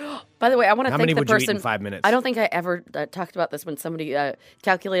minutes? of little. By the way, I want to How thank many the would you eat person. in 5 minutes? I don't think I ever talked about this when somebody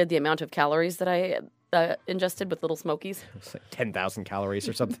calculated the amount of calories that I ingested with little Smokies. It's like 10,000 calories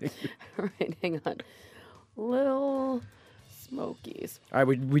or something. Right, hang on. Little Smokies. All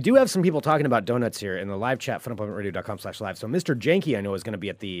right, we do have some people talking about donuts here in the live chat, funemploymentradio.com/live. So Mr. Janky, I know, is going to be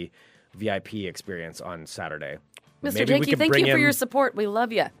at the VIP experience on Saturday. Mr. Maybe we Janky, could thank bring you for him- your support. We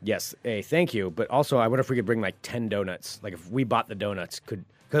love you. Yes, hey, thank you. But also, I wonder if we could bring like 10 donuts. Like if we bought the donuts,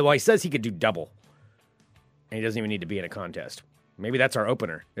 well, he says he could do double. And he doesn't even need to be in a contest. Maybe that's our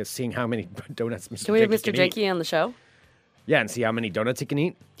opener, is seeing how many donuts Mr. Can we have Janky Mr. can eat. Janky on the show? Yeah, and see how many donuts he can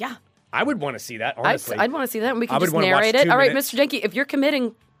eat. Yeah. I would want to see that, honestly. I'd want to see that, and we I can would just wanna watch narrate it. 2 All right, minutes. Mr. Janky, if you're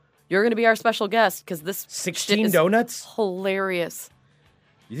committing, you're going to be our special guest because this 16 shit is donuts? hilarious.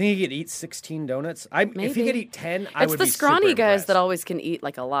 You think he could eat 16 donuts? If he Maybe. could eat 10, I It's would the be scrawny super guys impressed. that always can eat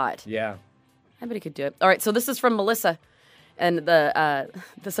like a lot. Yeah. I bet he could do it. All right, so this is from Melissa, and the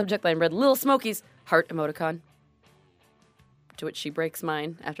subject line read, Little Smokies, heart emoticon. To which she breaks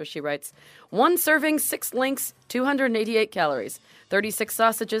mine after she writes, 1 serving, 6 links, 288 calories. 36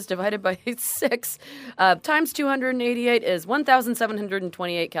 sausages divided by 6 times 288 is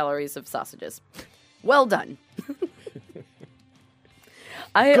 1,728 calories of sausages. Well done.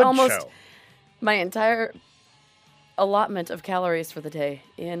 I Good almost show. my entire allotment of calories for the day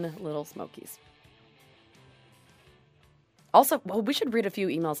in Little Smokies. Also, well, we should read a few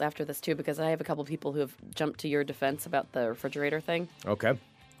emails after this too, because I have a couple people who have jumped to your defense about the refrigerator thing. Okay.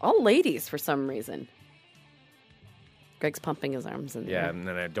 All ladies for some reason. Greg's pumping his arms in the Yeah, air. and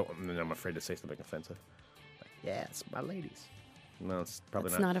then I'm afraid to say something offensive. Like, yes, my ladies. No, it's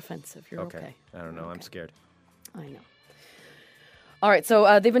probably It's not offensive. You're okay. I don't know. Okay. I'm scared. I know. All right,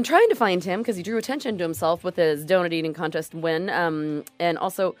 so they've been trying to find him because he drew attention to himself with his donut eating contest win. And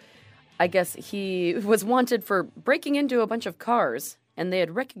also, I guess he was wanted for breaking into a bunch of cars, and they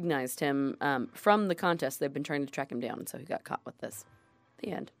had recognized him from the contest. They've been trying to track him down, and so he got caught with this.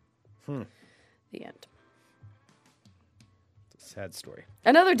 The end. The end. It's a sad story.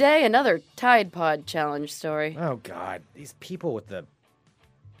 Another day, another Tide Pod challenge story. Oh, God. These people with the...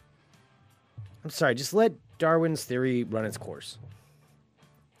 I'm sorry. Just let Darwin's theory run its course.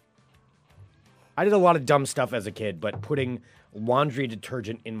 I did a lot of dumb stuff as a kid, but putting laundry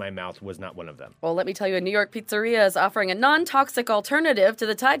detergent in my mouth was not one of them. Well, let me tell you, a New York pizzeria is offering a non-toxic alternative to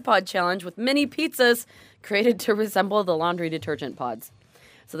the Tide Pod challenge with mini pizzas created to resemble the laundry detergent pods.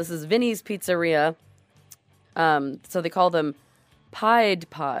 So this is Vinny's Pizzeria. So they call them Pied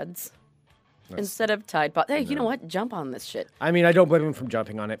Pods instead of Tide Pods. Hey, you know what? Jump on this shit. I mean, I don't blame him from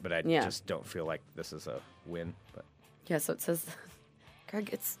jumping on it, but I Yeah. just don't feel like this is a win. But Yeah, so it says, Greg,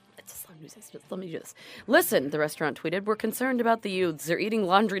 it's let me do this. Listen, the restaurant tweeted, we're concerned about the youths. They're eating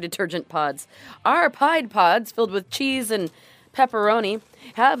laundry detergent pods. Our Pied Pods, filled with cheese and pepperoni,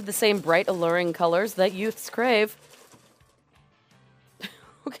 have the same bright, alluring colors that youths crave.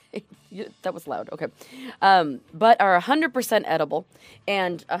 Okay, that was loud. Okay. But are 100% edible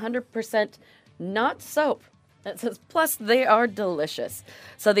and 100% not soap. It says, plus they are delicious.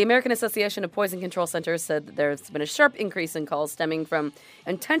 So the American Association of Poison Control Centers said that there's been a sharp increase in calls stemming from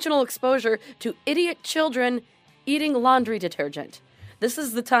intentional exposure to idiot children eating laundry detergent. This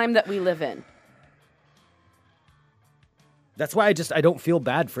is the time that we live in. that's why I don't feel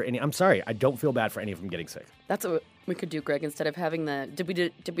bad for any. I'm sorry. I don't feel bad for any of them getting sick. That's what we could do, Greg, instead of having the...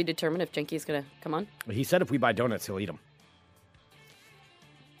 Did we determine if Jenky's going to come on? He said if we buy donuts, he'll eat them.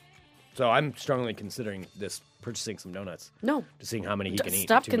 So I'm strongly considering purchasing some donuts. No. To seeing how many he can eat.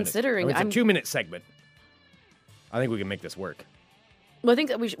 Stop in 2 minutes. considering. It's a 2-minute segment. I think we can make this work. Well, I think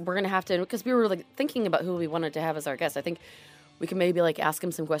that we're going to have to, because we were like thinking about who we wanted to have as our guest. I think we can maybe like ask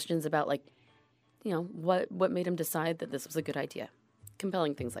him some questions about like, you know, what made him decide that this was a good idea.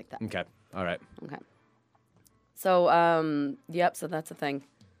 Compelling things like that. Okay. All right. Okay. So, yep, so that's a thing.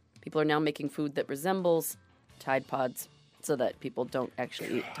 People are now making food that resembles Tide Pods so that people don't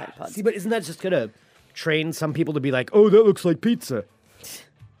actually eat Tide Pods. See, but isn't that just going to train some people to be like, oh, that looks like pizza?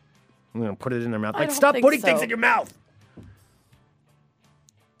 I'm going to put it in their mouth. I Like, don't stop think putting so. things in your mouth.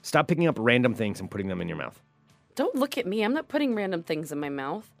 Stop picking up random things and putting them in your mouth. Don't look at me. I'm not putting random things in my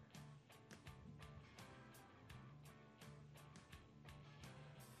mouth.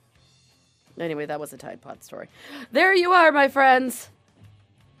 Anyway, that was a Tide Pod story. There you are, my friends.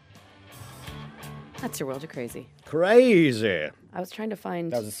 That's your world of crazy. Crazy. I was trying to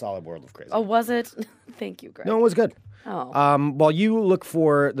find... That was a solid world of crazy. Oh, was it? Thank you, Greg. No, it was good. Oh. While you look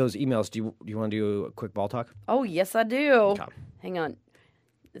for those emails, do you want to do a quick ball talk? Oh, yes, I do. Okay. Hang on.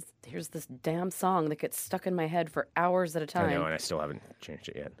 Here's this damn song that gets stuck in my head for hours at a time. I know, and I still haven't changed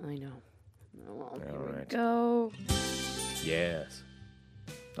it yet. I know. Oh, here All we right. go. Yes.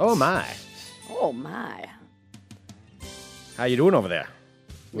 Oh, my. Oh, my. How you doing over there?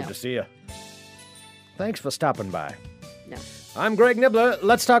 Good No. to see you. Thanks for stopping by. No. I'm Greg Nibbler.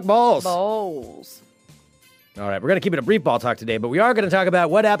 Let's talk balls. Bowls. All right, we're going to keep it a brief ball talk today, but we are going to talk about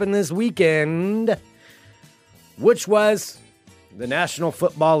what happened this weekend, which was the National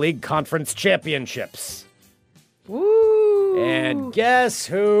Football League Conference Championships. Woo! And guess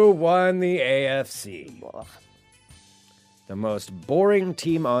who won the AFC? Ugh. The most boring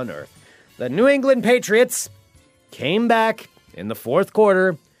team on earth. The New England Patriots came back in the fourth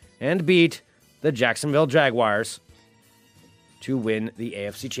quarter and beat the Jacksonville Jaguars to win the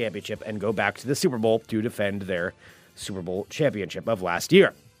AFC Championship and go back to the Super Bowl to defend their Super Bowl championship of last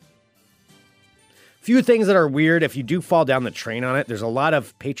year. Few things that are weird. If you do fall down the train on it, there's a lot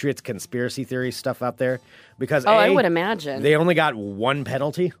of Patriots conspiracy theory stuff out there because I would imagine. they only got one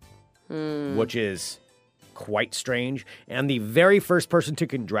penalty, which is quite strange. And the very first person to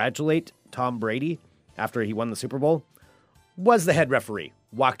congratulate Tom Brady after he won the Super Bowl was the head referee.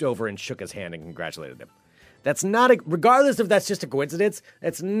 Walked over and shook his hand and congratulated him. That's not regardless if that's just a coincidence,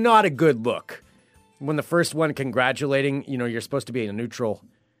 it's not a good look. When the first one congratulating, you're supposed to be a neutral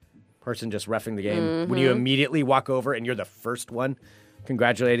person just reffing the game. When you immediately walk over and you're the first one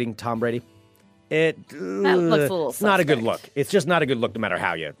congratulating Tom Brady, That looks a little it's not a good look. It's just not a good look no matter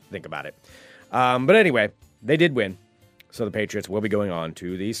how you think about it. But anyway, they did win. So the Patriots will be going on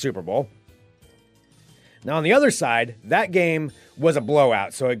to the Super Bowl. Now, on the other side, that game was a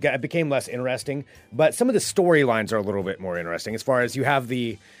blowout, so it became less interesting. But some of the storylines are a little bit more interesting as far as you have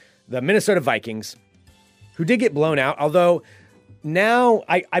the Minnesota Vikings, who did get blown out, although now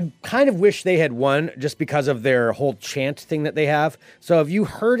I kind of wish they had won just because of their whole chant thing that they have. So have you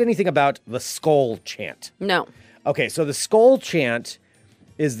heard anything about the Skol chant? No. Okay, so the Skol chant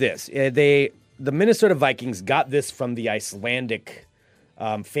is this. The Minnesota Vikings got this from the Icelandic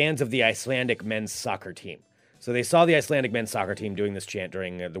fans of the Icelandic men's soccer team. So they saw the Icelandic men's soccer team doing this chant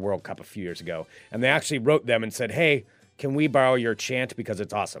during the World Cup a few years ago, and they actually wrote them and said, "Hey, can we borrow your chant because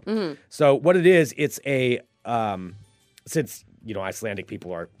it's awesome?" Mm-hmm. So what it is, it's a since Icelandic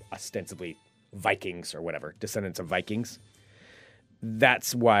people are ostensibly Vikings or whatever, descendants of Vikings.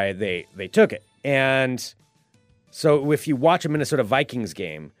 That's why they took it. And so if you watch a Minnesota Vikings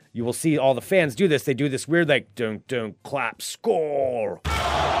game, you will see all the fans do this. They do this weird like dun clap Skol.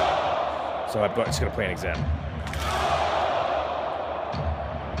 So I'm just gonna play an example.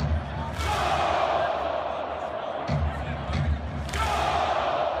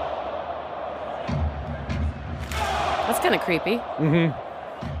 That's kind of creepy.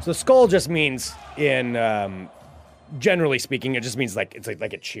 Mm-hmm. So Skol just means, in generally speaking, it just means it's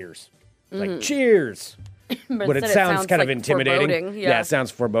like it cheers, like cheers. But it sounds kind of like intimidating. Yeah, it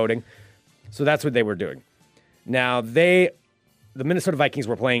sounds foreboding. So that's what they were doing. Now the Minnesota Vikings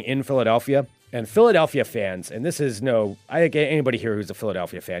were playing in Philadelphia, and Philadelphia fans, and this is I think anybody here who's a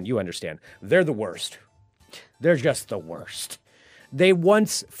Philadelphia fan, you understand, they're the worst. They're just the worst.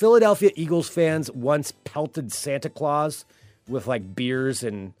 Philadelphia Eagles fans once pelted Santa Claus with like beers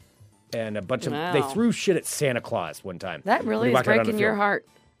and a bunch of, they threw shit at Santa Claus one time. That really is breaking your heart.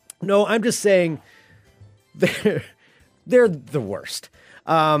 No, I'm just saying they're the worst.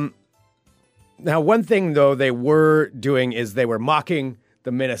 Now, one thing though they were doing is they were mocking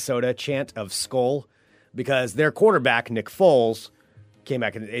the Minnesota chant of Skol because their quarterback, Nick Foles, came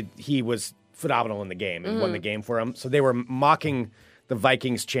back and he was phenomenal in the game and won the game for him. So they were mocking the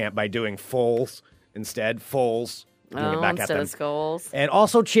Vikings chant by doing Foles instead. Foles. Instead of Skols. And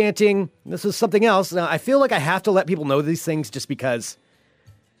also chanting, this is something else. Now, I feel like I have to let people know these things just because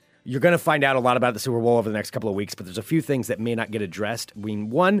you're going to find out a lot about the Super Bowl over the next couple of weeks, but there's a few things that may not get addressed.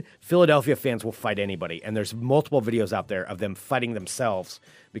 One, Philadelphia fans will fight anybody, and there's multiple videos out there of them fighting themselves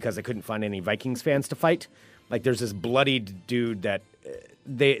because they couldn't find any Vikings fans to fight. Like there's this bloodied dude that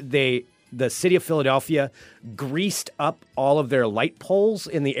the city of Philadelphia greased up all of their light poles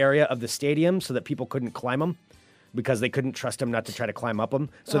in the area of the stadium so that people couldn't climb them because they couldn't trust them not to try to climb up them.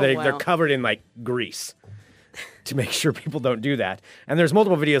 So they're covered in like grease to make sure people don't do that. And there's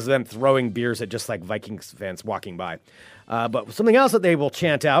multiple videos of them throwing beers at just like Vikings fans walking by. But something else that they will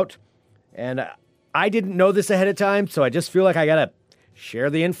chant out, and I didn't know this ahead of time, so I just feel like I got to share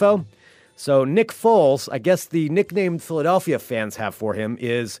the info. So Nick Foles, I guess the nickname Philadelphia fans have for him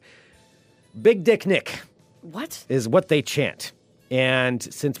is Big Dick Nick. What? Is what they chant. And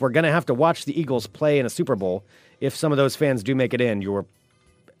since we're going to have to watch the Eagles play in a Super Bowl, if some of those fans do make it in, you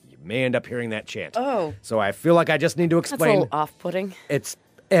may end up hearing that chant. Oh. So I feel like I just need to explain. That's a little off-putting. It's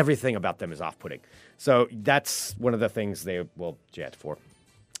everything about them is off-putting. So that's one of the things they will chant for.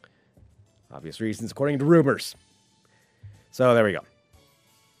 Obvious reasons, according to rumors. So there we go.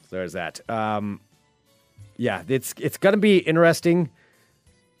 So there's that. Yeah, it's going to be interesting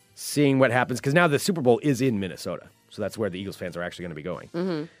seeing what happens, because now the Super Bowl is in Minnesota. So that's where the Eagles fans are actually going to be going.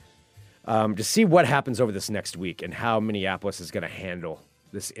 Mm-hmm. To see what happens over this next week and how Minneapolis is going to handle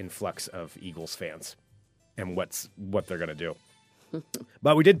this influx of Eagles fans and what they're going to do.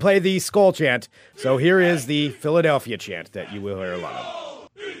 But we did play the Skol chant, so here is the Philadelphia chant that you will hear a lot of.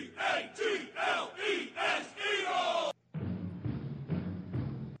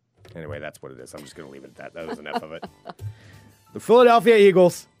 Anyway, that's what it is. I'm just going to leave it at that. That was enough of it. The Philadelphia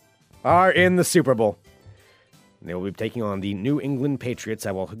Eagles are in the Super Bowl. And they will be taking on the New England Patriots.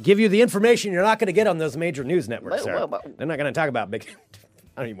 I will give you the information you're not going to get on those major news networks, Sarah. They're not going to talk about big...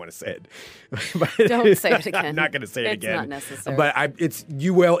 I don't even want to say it. Don't say it again. I'm not going to say it again. It's not necessary. But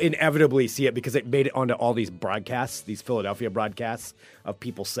you will inevitably see it because it made it onto all these broadcasts, these Philadelphia broadcasts of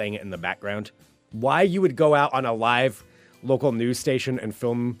people saying it in the background. Why you would go out on a live local news station and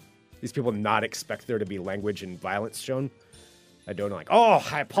film these people and not expect there to be language and violence shown? I don't know. Like,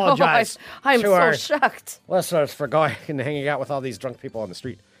 I apologize. I'm so shocked. Listeners for going and hanging out with all these drunk people on the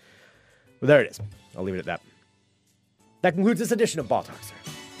street. Well, there it is. I'll leave it at that. That concludes this edition of Ball Talk, sir.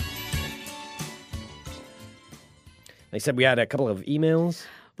 They said we had a couple of emails.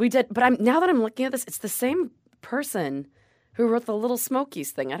 We did, but now that I'm looking at this, it's the same person who wrote the Little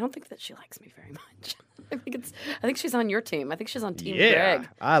Smokies thing. I don't think that she likes me very much. I think she's on your team. I think she's on Team Greg.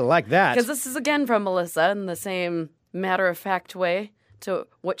 I like that. Because this is again from Melissa in the same matter-of-fact way to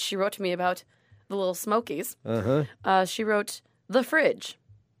what she wrote to me about the Little Smokies. She wrote the fridge.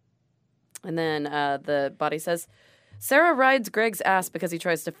 And then the body says, Sarah rides Greg's ass because he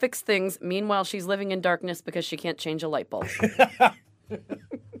tries to fix things. Meanwhile, she's living in darkness because she can't change a light bulb.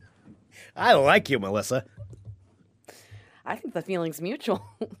 I like you, Melissa. I think the feeling's mutual.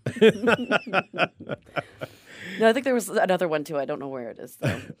 No, I think there was another one, too. I don't know where it is,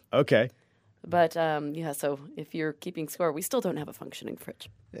 though. Okay. But, yeah, so if you're keeping score, we still don't have a functioning fridge.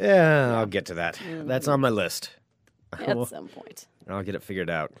 Yeah, I'll get to that. That's on my list. At some point. I'll get it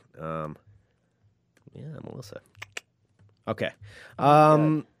figured out. Yeah, Melissa. Okay.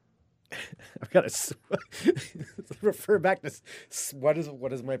 I've got to refer back to what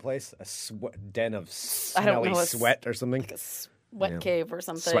is my place? A den of smelly sweat or something? Like a sweat cave or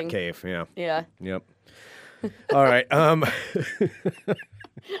something. Sweat cave, yeah. Yeah. Yep. All right. I'm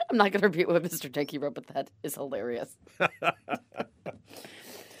not going to repeat what Mr. Tanky wrote, but that is hilarious.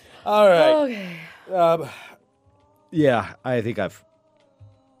 All right. Okay. Yeah, I think I've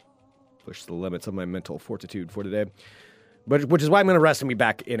pushed the limits of my mental fortitude for today. But which is why I'm going to rest and be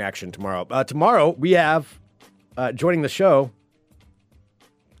back in action tomorrow. Tomorrow we have joining the show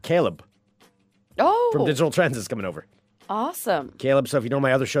Caleb from Digital Trends is coming over. Awesome. Caleb, so if you know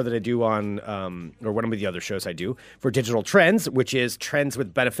my other show that I do on, or one of the other shows I do for Digital Trends, which is Trends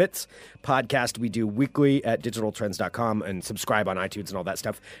with Benefits, podcast we do weekly at digitaltrends.com and subscribe on iTunes and all that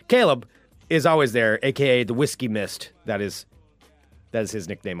stuff. Caleb is always there, a.k.a. the Whiskey Mist. That is his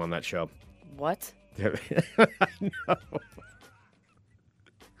nickname on that show. What? No.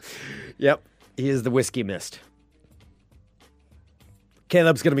 Yep, he is the Whiskey Mist.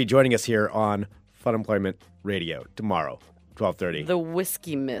 Caleb's going to be joining us here on Fun Employment Radio tomorrow, 12:30. The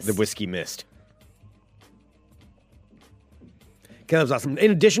Whiskey Mist. The Whiskey Mist. Caleb's awesome.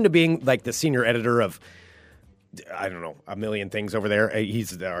 In addition to being like the senior editor of, I don't know, a million things over there,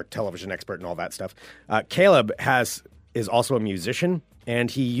 he's our television expert and all that stuff. Caleb is also a musician,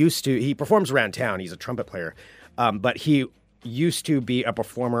 and he performs around town. He's a trumpet player, but he used to be a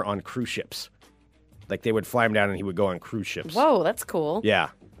performer on cruise ships. Like they would fly him down, and he would go on cruise ships. Whoa, that's cool. Yeah.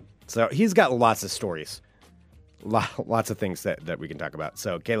 So he's got lots of stories. Lots of things that we can talk about.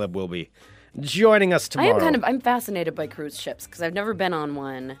 So Caleb will be joining us tomorrow. I'm fascinated by cruise ships because I've never been on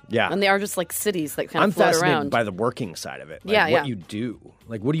one. Yeah. And they are just like cities that kind of float I'm fascinated around. by the working side of it. Like Yeah, what you do.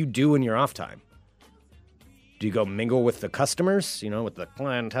 Like what do you do in your off time? Do you go mingle with the customers, with the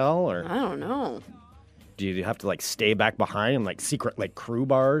clientele, or I don't know. do you have to like stay back behind in like secret like crew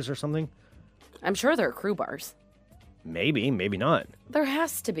bars or something? I'm sure there are crew bars. Maybe not. There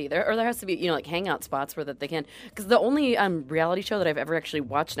has to be. There has to be, like hangout spots where that they can. Because the only reality show that I've ever actually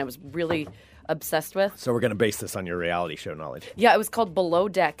watched and I was really obsessed with. So we're going to base this on your reality show knowledge. Yeah, it was called Below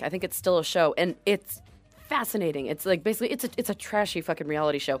Deck. I think it's still a show. And it's fascinating. It's like basically it's a trashy fucking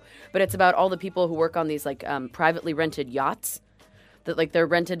reality show. But it's about all the people who work on these like privately rented yachts. That like they're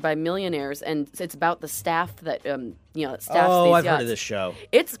rented by millionaires. And it's about the staff that, that staffs these yachts. Oh, I've heard of this show.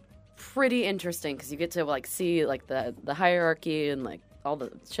 It's pretty interesting because you get to like see like the hierarchy and like all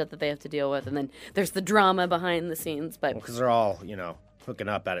the shit that they have to deal with, and then there's the drama behind the scenes. But because they're all hooking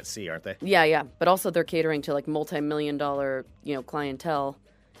up out at sea, aren't they? Yeah. But also they're catering to like multi-million-dollar clientele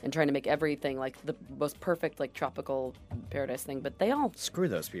and trying to make everything like the most perfect like tropical paradise thing. But they all Screw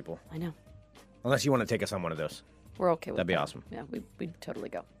those people. I know. Unless you want to take us on one of those. We're okay with That'd be that. awesome. Yeah, we'd totally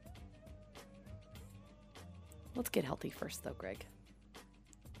go. Let's get healthy first, though, Greg.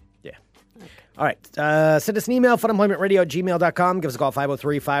 Yeah. Okay. All right. Send us an email, funemploymentradio@gmail.com. Give us a call,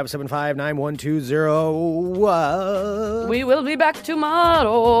 503-575-9120. We will be back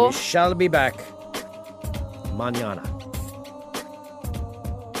tomorrow. We shall be back mañana.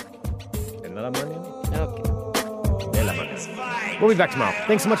 En la mañana? Okay. En la mañana. We'll be back tomorrow.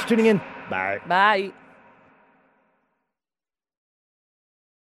 Thanks so much for tuning in. Bye. Bye.